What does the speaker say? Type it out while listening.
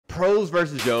Pros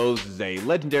vs. Joes is a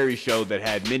legendary show that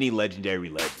had many legendary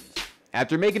legends.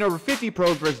 After making over 50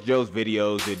 Pros vs. Joes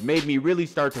videos, it made me really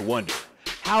start to wonder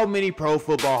how many Pro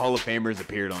Football Hall of Famers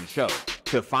appeared on the show.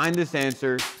 To find this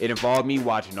answer, it involved me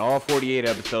watching all 48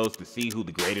 episodes to see who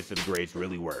the greatest of the greats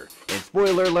really were. And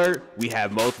spoiler alert, we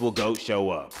have multiple GOATs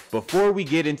show up. Before we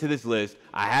get into this list,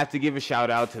 I have to give a shout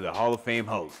out to the Hall of Fame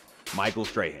host, Michael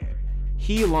Strahan.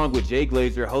 He, along with Jay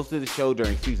Glazer, hosted the show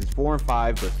during seasons 4 and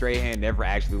 5, but Strahan never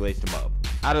actually laced him up.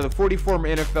 Out of the 40 former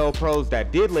NFL pros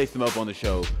that did lace him up on the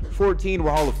show, 14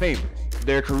 were Hall of Famers.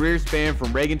 Their careers spanned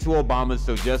from Reagan to Obama,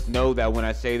 so just know that when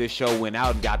I say this show went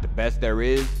out and got the best there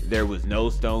is, there was no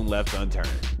stone left unturned.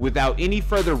 Without any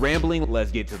further rambling,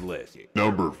 let's get to the list.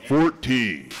 Number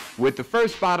 14. With the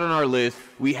first spot on our list,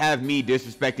 we have me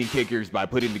disrespecting kickers by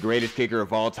putting the greatest kicker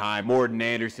of all time, Morten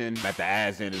Andersen, at the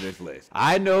ass end of this list.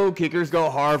 I know kickers go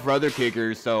hard for other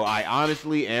kickers, so I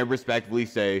honestly and respectfully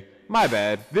say, my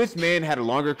bad. This man had a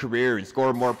longer career and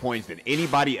scored more points than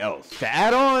anybody else. To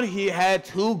add on, he had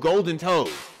 2 golden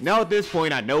toes. Now at this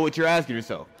point, I know what you're asking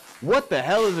yourself. What the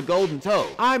hell is a golden toe?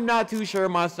 I'm not too sure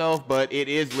myself, but it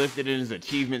is listed in his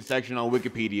achievement section on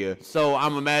Wikipedia, so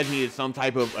I'm imagining it's some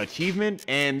type of achievement,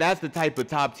 and that's the type of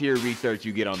top tier research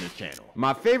you get on this channel.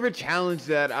 My favorite challenge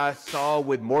that I saw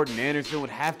with Morten Andersen would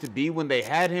have to be when they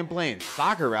had him playing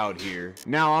soccer out here.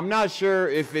 Now, I'm not sure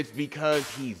if it's because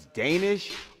he's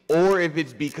Danish, or if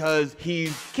it's because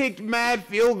he's kicked mad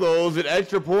field goals and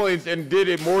extra points and did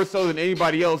it more so than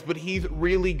anybody else, but he's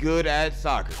really good at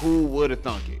soccer. Who would have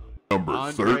thunk it?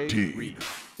 Number 13. Reed.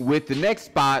 With the next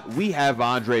spot, we have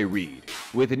Andre Reed.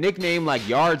 With a nickname like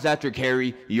Yards After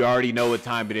Carry, you already know what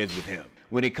time it is with him.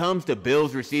 When it comes to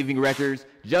Bills receiving records,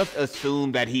 just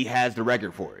assume that he has the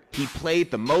record for it. He played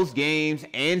the most games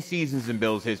and seasons in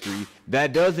Bills history.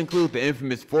 That does include the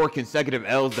infamous 4 consecutive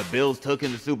L's the Bills took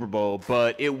in the Super Bowl,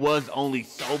 but it was only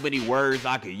so many words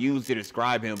I could use to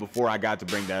describe him before I got to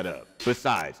bring that up.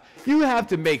 Besides, you have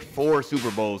to make 4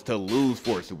 Super Bowls to lose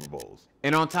 4 Super Bowls.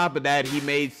 And on top of that, he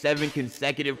made 7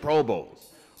 consecutive Pro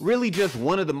Bowls. Really just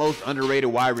one of the most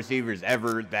underrated wide receivers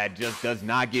ever that just does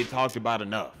not get talked about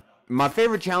enough. My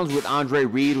favorite challenge with Andre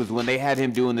Reed was when they had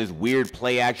him doing this weird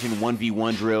play-action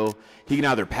 1v1 drill. He can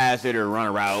either pass it or run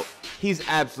a route. He's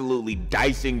absolutely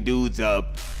dicing dudes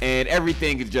up, and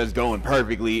everything is just going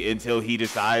perfectly until he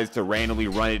decides to randomly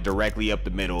run it directly up the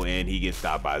middle, and he gets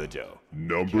stopped by the Joe.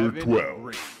 Number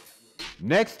 12.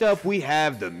 Next up, we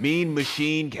have the Mean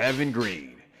Machine, Kevin Greene.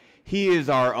 He is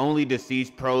our only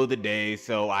deceased pro of the day,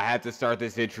 so I had to start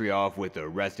this entry off with a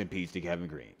rest in peace to Kevin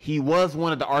Greene. He was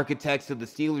one of the architects of the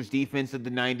Steelers defense of the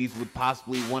 90s with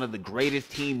possibly one of the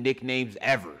greatest team nicknames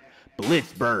ever,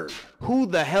 Blitzburg. Who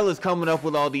the hell is coming up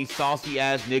with all these saucy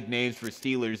ass nicknames for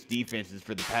Steelers defenses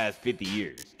for the past 50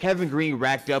 years? Kevin Greene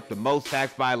racked up the most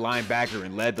sacks by a linebacker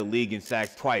and led the league in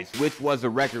sacks twice, which was a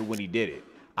record when he did it.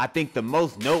 I think the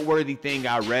most noteworthy thing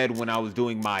I read when I was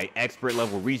doing my expert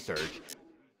level research,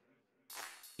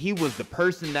 he was the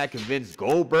person that convinced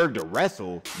Goldberg to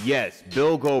wrestle. Yes,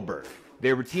 Bill Goldberg.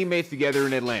 They were teammates together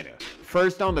in Atlanta.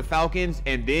 First on the Falcons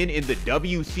and then in the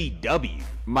WCW.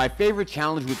 My favorite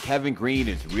challenge with Kevin Greene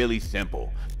is really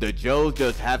simple. The Joes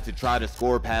just have to try to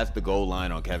score past the goal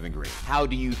line on Kevin Greene. How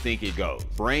do you think it goes?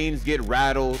 Brains get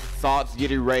rattled, thoughts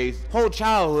get erased, whole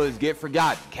childhoods get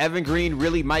forgotten. Kevin Greene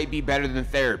really might be better than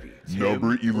therapy.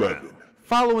 Number 11.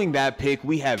 Following that pick,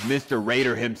 we have Mr.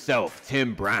 Raider himself,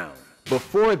 Tim Brown.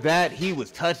 Before that, he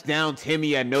was touchdown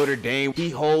Timmy at Notre Dame. He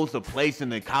holds a place in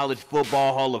the College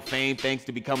Football Hall of Fame thanks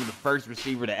to becoming the first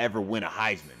receiver to ever win a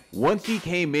Heisman. Once he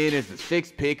came in as the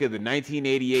 6th pick of the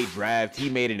 1988 draft, he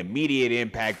made an immediate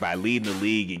impact by leading the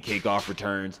league in kickoff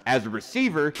returns. As a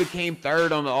receiver, became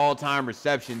 3rd on the all-time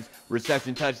reception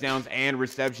touchdowns, and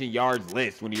reception yards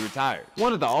list when he retired.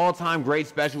 One of the all-time great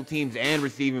special teams and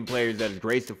receiving players that has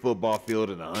graced the football field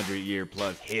in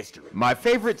 100-year-plus history. My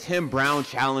favorite Tim Brown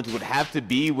challenge would have to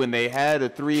be when they had a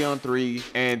 3-on-3,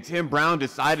 and Tim Brown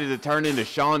decided to turn into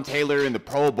Sean Taylor in the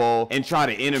Pro Bowl and try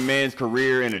to end a man's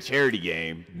career in a charity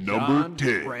game. Number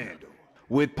 10. Randall.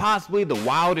 With possibly the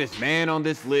wildest man on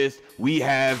this list, we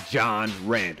have John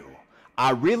Randall.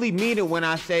 I really mean it when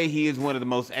I say he is one of the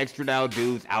most extra out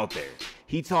dudes out there.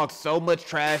 He talks so much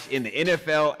trash in the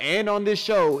NFL and on this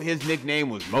show, his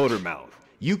nickname was Motor Mouth.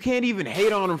 You can't even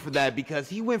hate on him for that because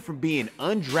he went from being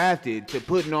undrafted to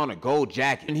putting on a gold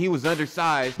jacket. And he was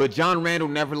undersized, but John Randall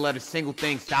never let a single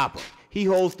thing stop him. He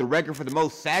holds the record for the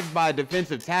most sacks by a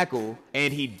defensive tackle,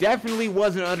 and he definitely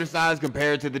wasn't undersized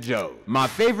compared to the Joe. My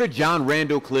favorite John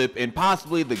Randall clip, and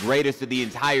possibly the greatest of the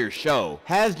entire show,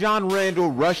 has John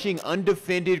Randall rushing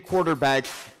undefended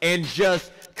quarterbacks and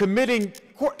just committing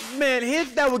Man,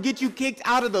 hits that would get you kicked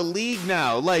out of the league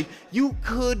now. Like, you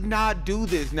could not do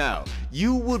this now.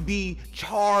 You would be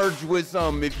charged with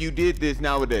something if you did this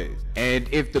nowadays. And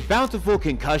if the bountiful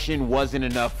concussion wasn't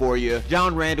enough for you,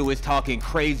 John Randall is talking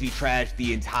crazy trash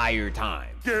the entire time.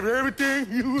 Give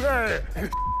everything you had.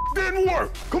 Didn't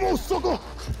work. Come on, sucker.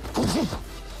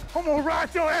 I'm gonna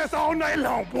ride your ass all night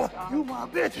long, boy. You my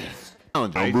bitches.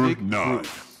 Number 9.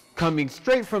 Coming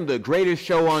straight from the greatest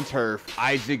show on turf,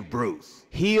 Isaac Bruce.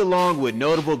 He, along with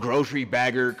notable grocery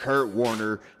bagger Kurt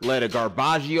Warner, led a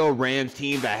Garbaggio Rams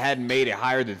team that hadn't made it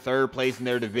higher than 3rd place in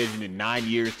their division in 9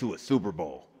 years to a Super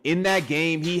Bowl. In that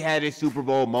game, he had his Super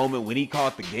Bowl moment when he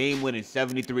caught the game-winning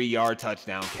 73-yard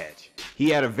touchdown catch. He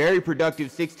had a very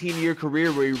productive 16-year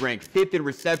career where he ranked 5th in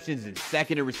receptions and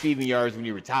 2nd in receiving yards when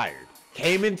he retired.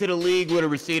 Came into the league with a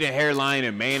receding hairline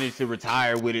and managed to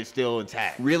retire with it still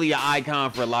intact. Really an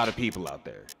icon for a lot of people out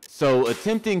there. So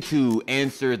attempting to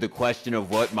answer the question of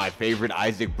what my favorite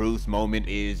Isaac Bruce moment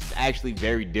is actually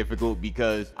very difficult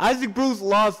because Isaac Bruce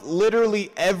lost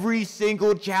literally every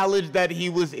single challenge that he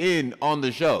was in on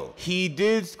the show. He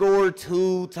did score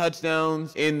 2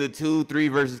 touchdowns in the 2 3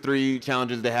 versus 3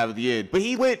 challenges they have at the end, but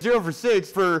he went 0 for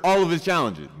 6 for all of his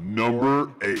challenges.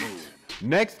 Number 8.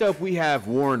 Next up, we have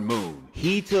Warren Moon.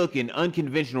 He took an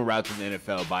unconventional route to the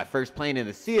NFL by first playing in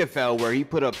the CFL, where he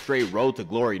put up straight road to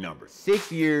glory numbers.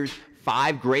 6 years,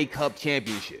 5 Grey Cup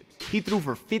championships. He threw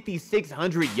for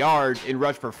 5,600 yards and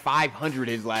rushed for 500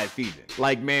 his last season.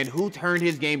 Like, man, who turned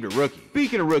his game to rookie?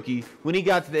 Speaking of rookie, when he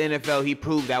got to the NFL, he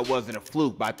proved that wasn't a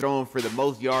fluke by throwing for the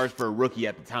most yards for a rookie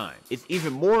at the time. It's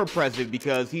even more impressive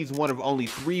because he's one of only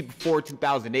 3 before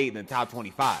 2008 in the top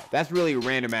 25. That's really a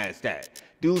random ass stat.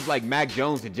 Dudes like Mac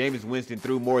Jones and Jameis Winston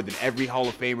threw more than every Hall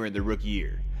of Famer in their rookie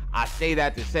year. I say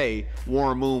that to say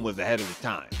Warren Moon was ahead of his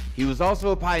time. He was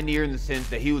also a pioneer in the sense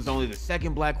that he was only the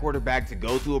 2nd black quarterback to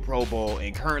go to a Pro Bowl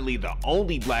and currently the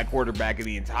only black quarterback in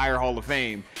the entire Hall of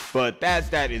Fame, but that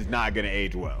stat is not going to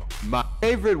age well. My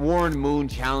favorite Warren Moon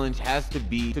challenge has to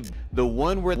be the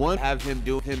one where have him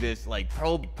do this like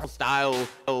pro style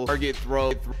target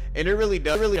throw, and it really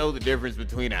does know the difference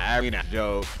between an average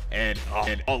Joe and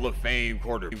Hall of Fame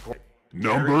quarterback.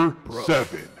 Number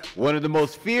 7. One of the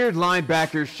most feared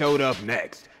linebackers showed up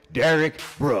next, Derrick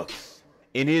Brooks.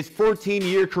 In his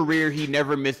 14-year career, he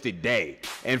never missed a day,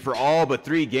 and for all but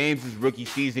 3 games his rookie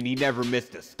season, he never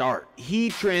missed a start. He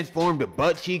transformed the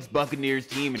butt-cheeks Buccaneers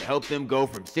team and helped them go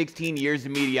from 16 years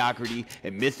of mediocrity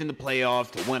and missing the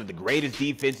playoffs to one of the greatest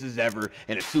defenses ever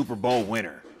and a Super Bowl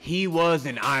winner. He was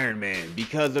an Iron Man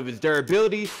because of his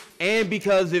durability and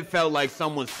because it felt like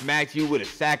someone smacked you with a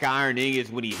sack of iron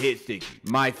ingots when he hit sticky.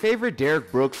 My favorite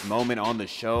Derrick Brooks moment on the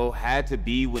show had to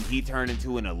be when he turned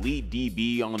into an elite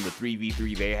DB on the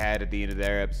 3v3 they had at the end of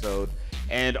their episode.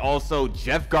 And also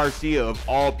Jeff Garcia, of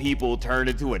all people, turned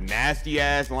into a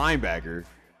nasty-ass linebacker.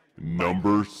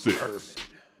 Number 6.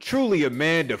 Truly a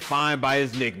man defined by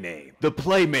his nickname, the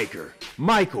playmaker,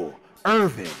 Michael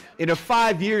Irvin. In a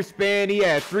 5-year span, he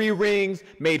had 3 rings,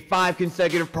 made 5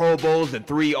 consecutive Pro Bowls, and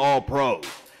 3 All-Pros.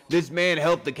 This man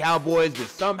helped the Cowboys to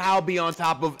somehow be on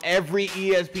top of every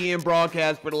ESPN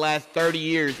broadcast for the last 30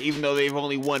 years, even though they've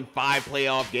only won 5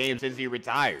 playoff games since he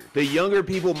retired. The younger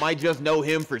people might just know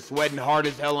him for sweating hard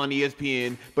as hell on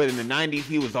ESPN, but in the 90s,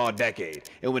 he was all decade.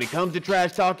 And when it comes to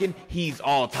trash talking, he's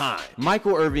all time.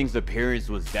 Michael Irvin's appearance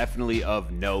was definitely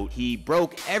of note. He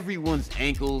broke everyone's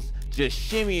ankles, just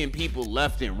shimmying people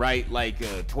left and right like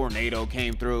a tornado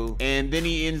came through, and then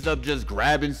he ends up just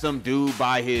grabbing some dude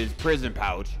by his prison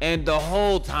pouch, and the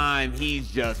whole time he's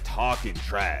just talking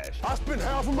trash. I spent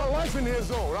half of my life in his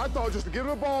zone. I thought just to give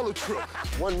the ball a trick.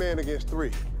 1 man against 3.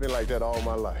 Been like that all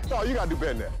my life. Oh, you gotta do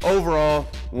better than that. Overall,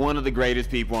 one of the greatest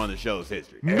people on the show's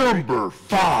history. Number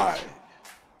 5.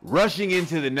 Rushing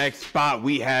into the next spot,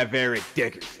 we have Eric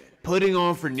Dickerson. Putting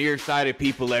on for nearsighted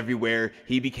people everywhere,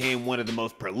 he became one of the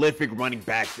most prolific running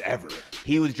backs ever.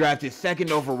 He was drafted 2nd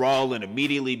overall and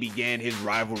immediately began his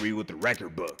rivalry with the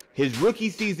record book. His rookie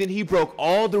season, he broke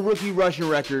all the rookie rushing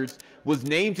records, was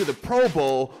named to the Pro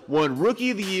Bowl, won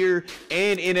Rookie of the Year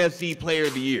and NFC Player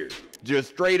of the Year. Just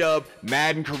straight up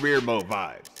Madden career mode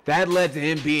vibes. That led to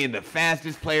him being the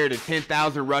fastest player to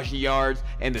 10,000 rushing yards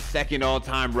and the 2nd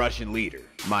all-time rushing leader.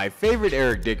 My favorite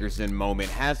Eric Dickerson moment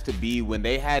has to be when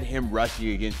they had him rushing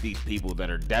against these people that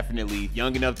are definitely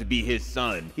young enough to be his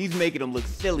son. He's making him look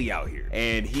silly out here,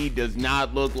 and he does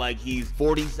not look like he's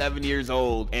 47 years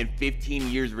old and 15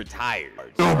 years retired.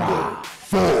 Number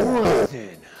 4.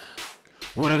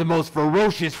 One of the most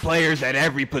ferocious players at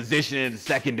every position in the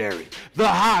secondary. The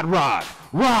Hot Rod,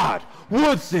 Rod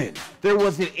Woodson. There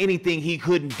wasn't anything he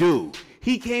couldn't do.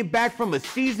 He came back from a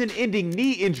season-ending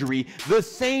knee injury the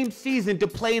same season to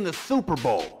play in the Super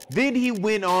Bowl. Then he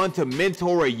went on to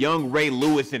mentor a young Ray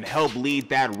Lewis and help lead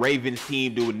that Ravens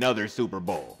team to another Super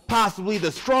Bowl. Possibly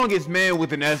the strongest man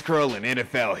with an S-curl in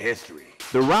NFL history.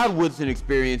 The Rod Woodson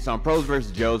experience on Pros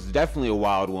vs. Joes is definitely a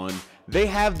wild one. They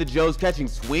have the Joes catching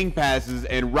swing passes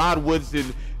and Rod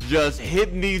Woodson just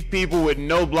hitting these people with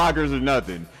no blockers or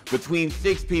nothing. Between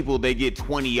 6 people, they get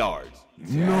 20 yards.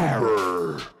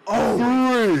 Number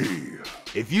 3.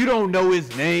 If you don't know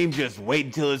his name, just wait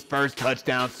until his first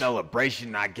touchdown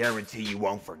celebration. I guarantee you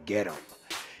won't forget him.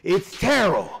 It's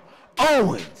Terrell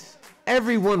Owens.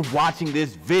 Everyone watching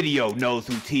this video knows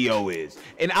who T.O. is,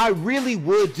 and I really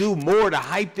would do more to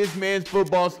hype this man's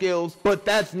football skills, but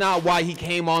that's not why he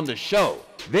came on the show.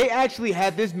 They actually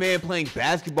had this man playing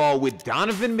basketball with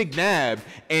Donovan McNabb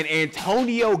and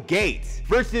Antonio Gates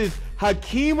versus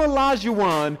Hakeem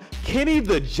Olajuwon, Kenny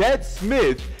the Jet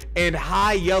Smith, and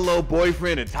high yellow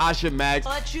boyfriend Natasha Max,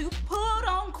 but you put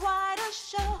on quite a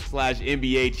show, /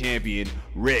 NBA champion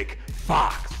Rick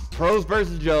Fox. Pros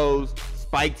vs. Joes,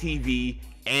 Spike TV,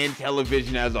 and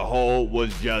television as a whole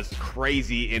was just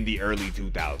crazy in the early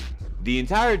 2000s. The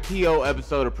entire T.O.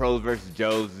 episode of Pros vs.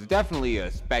 Joes is definitely a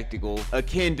spectacle,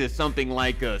 akin to something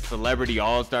like a celebrity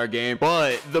all-star game,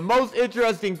 but the most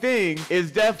interesting thing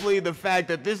is definitely the fact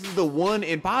that this is the one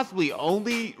and possibly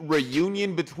only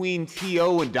reunion between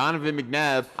T.O. and Donovan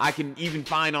McNabb I can even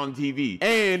find on TV.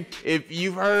 And if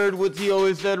you've heard what T.O.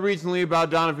 has said recently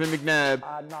about Donovan McNabb,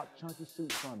 I knocked chunky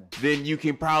suits from him. then you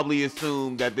can probably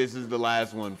assume that this is the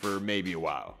last one for maybe a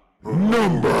while.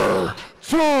 Number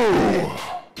 2.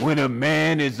 When a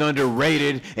man is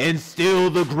underrated and still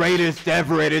the greatest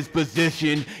ever at his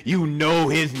position, you know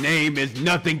his name is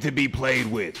nothing to be played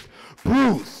with.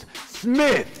 Bruce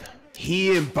Smith.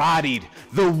 He embodied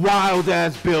the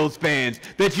wild-ass Bills fans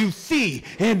that you see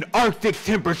in Arctic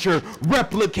temperature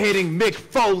replicating Mick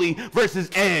Foley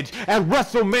versus Edge at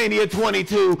WrestleMania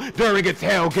 22 during a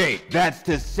tailgate. That's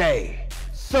to say,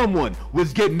 someone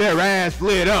was getting their ass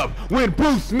lit up when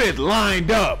Bruce Smith lined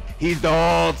up. He's the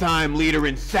all-time leader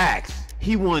in sacks.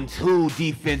 He won 2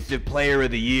 Defensive Player of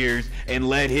the Years and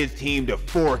led his team to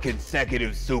 4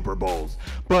 consecutive Super Bowls.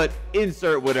 But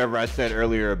insert whatever I said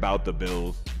earlier about the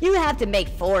Bills. You have to make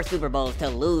 4 Super Bowls to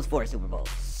lose 4 Super Bowls.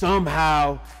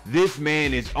 Somehow, this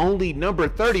man is only number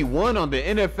 31 on the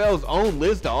NFL's own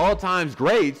list of all-time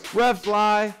greats. Refs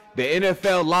lie, the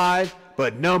NFL lies,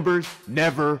 but numbers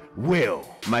never will.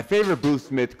 My favorite Bruce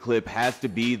Smith clip has to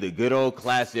be the good old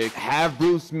classic, have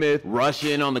Bruce Smith rush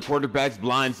in on the quarterback's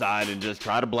blind side and just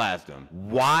try to blast him.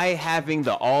 Why having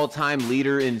the all-time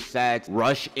leader in sacks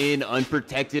rush in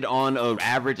unprotected on an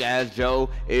average-ass Joe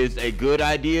is a good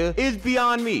idea is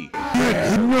beyond me.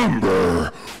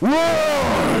 Number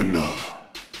 1.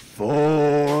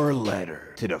 4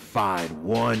 letters to define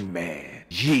one man.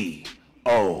 G-O-A-T.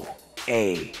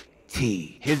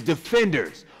 His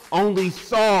defenders only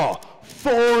saw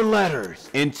 4 letters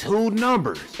and 2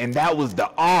 numbers, and that was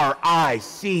the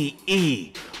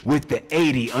R-I-C-E with the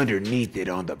 80 underneath it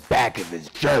on the back of his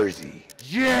jersey.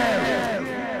 Jerry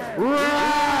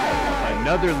Rice!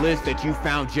 Another list that you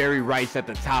found Jerry Rice at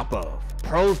the top of.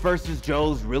 Pros vs.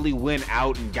 Joes really went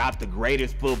out and got the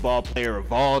greatest football player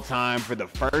of all time for the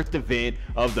first event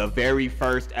of the very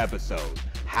first episode.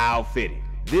 How fitting.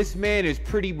 This man is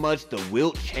pretty much the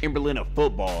Wilt Chamberlain of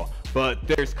football, but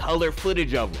there's color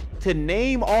footage of him. To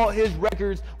name all his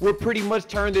records would pretty much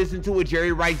turn this into a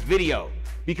Jerry Rice video,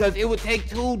 because it would take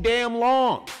too damn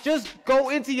long. Just go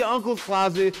into your uncle's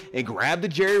closet and grab the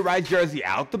Jerry Rice jersey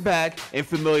out the back and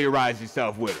familiarize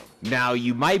yourself with him. Now,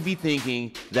 you might be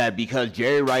thinking that because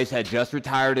Jerry Rice had just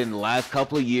retired in the last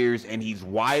couple of years and he's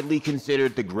widely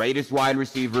considered the greatest wide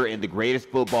receiver and the greatest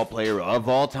football player of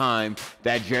all time,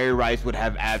 that Jerry Rice would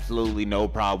have absolutely no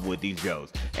problem with these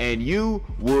Joes. And you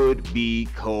would be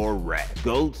correct.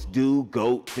 Goats do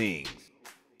goat things.